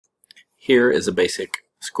Here is a basic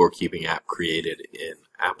scorekeeping app created in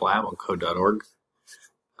AppLab on code.org.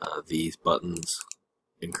 These buttons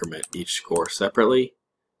increment each score separately,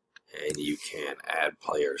 and you can add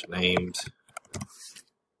players' names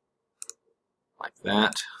like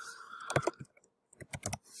that.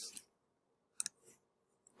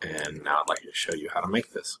 And now I'd like to show you how to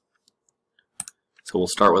make this. So we'll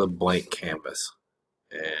start with a blank canvas,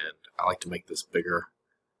 and I like to make this bigger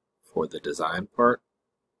for the design part.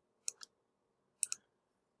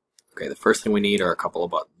 Okay, the first thing we need are a couple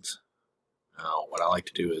of buttons. Now what I like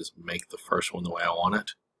to do is make the first one the way I want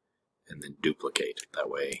it and then duplicate. That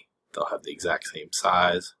way they'll have the exact same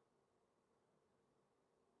size,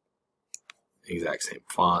 exact same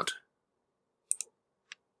font.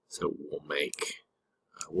 So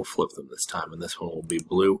we'll flip them this time, and this one will be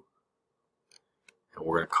blue. And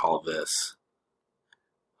we're going to call this,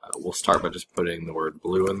 we'll start by just putting the word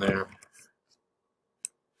blue in there.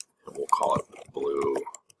 And we'll call it blue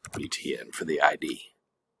BTN for the ID.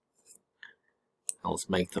 Now let's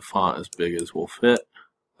make the font as big as will fit.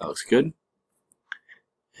 That looks good.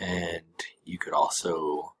 And you could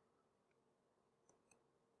also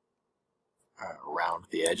round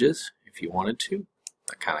the edges if you wanted to.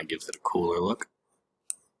 That kind of gives it a cooler look.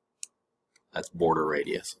 That's border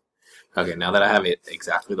radius. Okay, now that I have it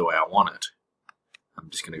exactly the way I want it, I'm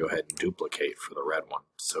just going to go ahead and duplicate for the red one.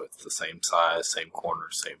 So it's the same size, same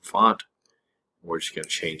corners, same font. We're just going to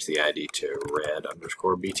change the ID to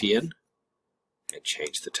red_BTN and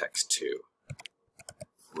change the text to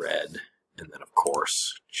red, and then of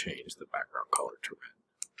course change the background color to red.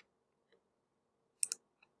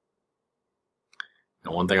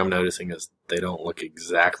 Now one thing I'm noticing is they don't look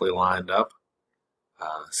exactly lined up.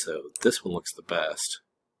 So this one looks the best.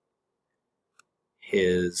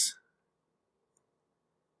 His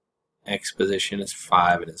X position is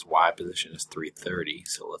 5 and his Y position is 330.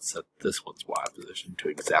 So let's set this one's Y position to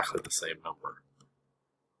exactly the same number.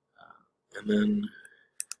 And then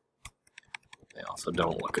they also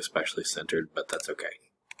don't look especially centered, but that's okay.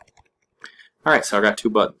 Alright, so I got two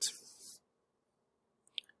buttons.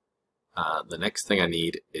 The next thing I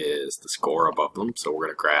need is the score above them, so we're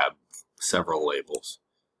going to grab several labels.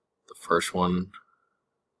 The first one,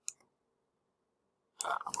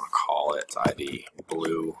 I'm going to call it ID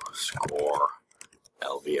blue score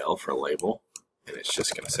LVL for label, and it's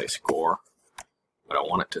just going to say score, but I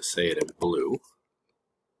want it to say it in blue.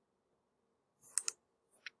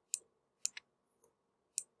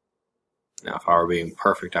 Now if I were being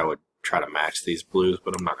perfect, I would try to match these blues,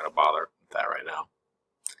 but I'm not going to bother with that right now.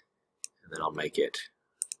 And then I'll make it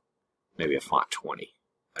maybe a font 20.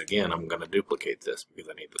 Again, I'm going to duplicate this because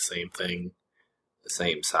I need the same thing, the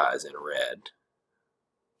same size in red.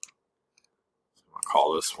 So I'm going to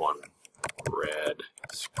call this one red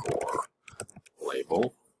score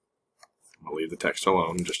label. I'm going to leave the text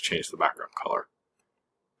alone and just change the background color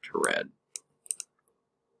to red.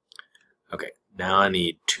 Okay, now I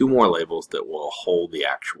need two more labels that will hold the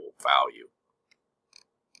actual value.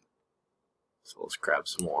 So let's grab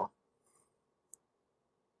some more.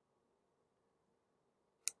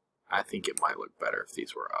 I think it might look better if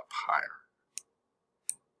these were up higher.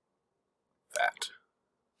 That.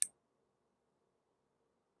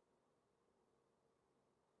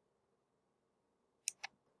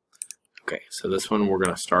 Okay, so this one we're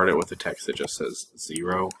going to start it with a text that just says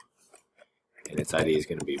 0, and its ID is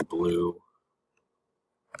going to be blue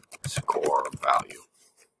score value.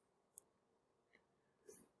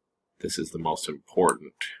 This is the most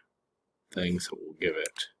important thing, so we'll give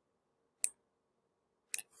it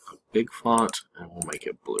a big font and we'll make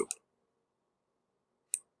it blue.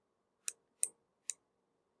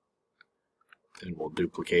 Then we'll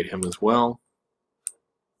duplicate him as well.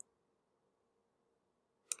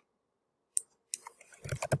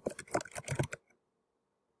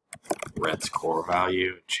 Red score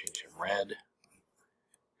value, change him red.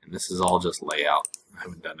 And this is all just layout. I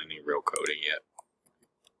haven't done any real coding yet.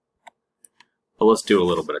 But let's do a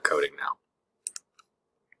little bit of coding now.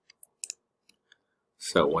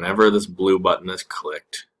 So whenever this blue button is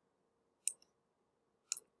clicked,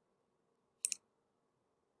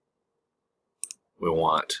 we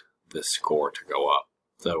want this score to go up.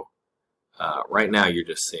 So right now you're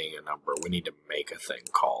just seeing a number. We need to make a thing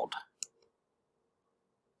called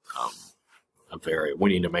we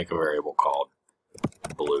need to make a variable called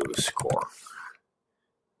blue score.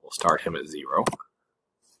 We'll start him at 0.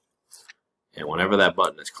 And whenever that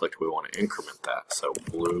button is clicked, we want to increment that. So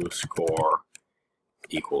blue score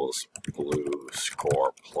equals blue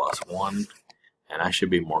score plus 1. And I should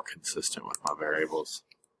be more consistent with my variables.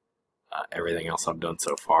 Everything else I've done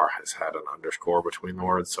so far has had an underscore between the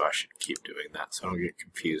words, so I should keep doing that so I don't get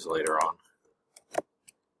confused later on.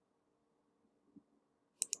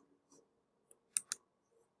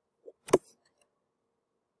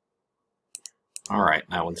 Alright,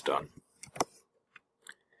 that one's done.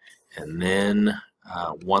 And then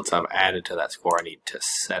once I've added to that score, I need to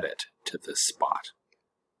set it to this spot.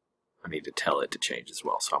 I need to tell it to change as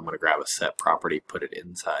well. So I'm going to grab a set property, put it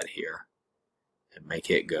inside here, and make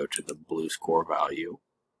it go to the blue score value.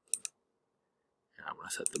 And I'm going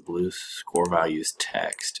to set the blue score value's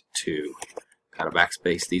text to kind of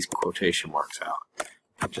backspace these quotation marks out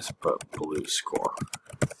and just put blue score.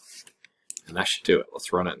 And that should do it.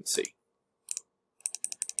 Let's run it and see.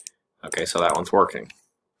 Okay, so that one's working.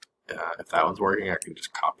 If that one's working, I can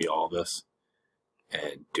just copy all this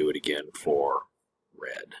and do it again for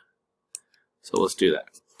red. So let's do that.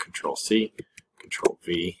 Control C, Control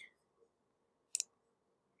V.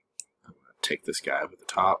 I'm going to take this guy over the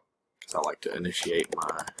top because I like to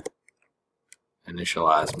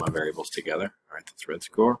initialize my variables together. All right, that's red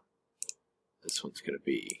score. This one's going to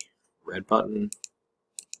be red button.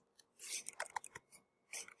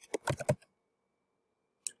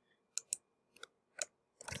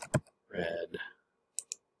 Red.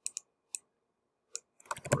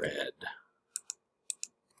 Red.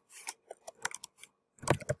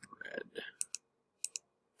 Red.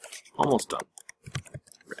 Almost done.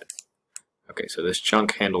 Red. Okay, so this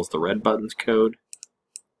chunk handles the red buttons code.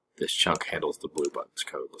 This chunk handles the blue buttons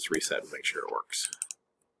code. Let's reset and make sure it works.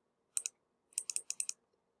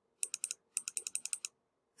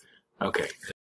 Okay.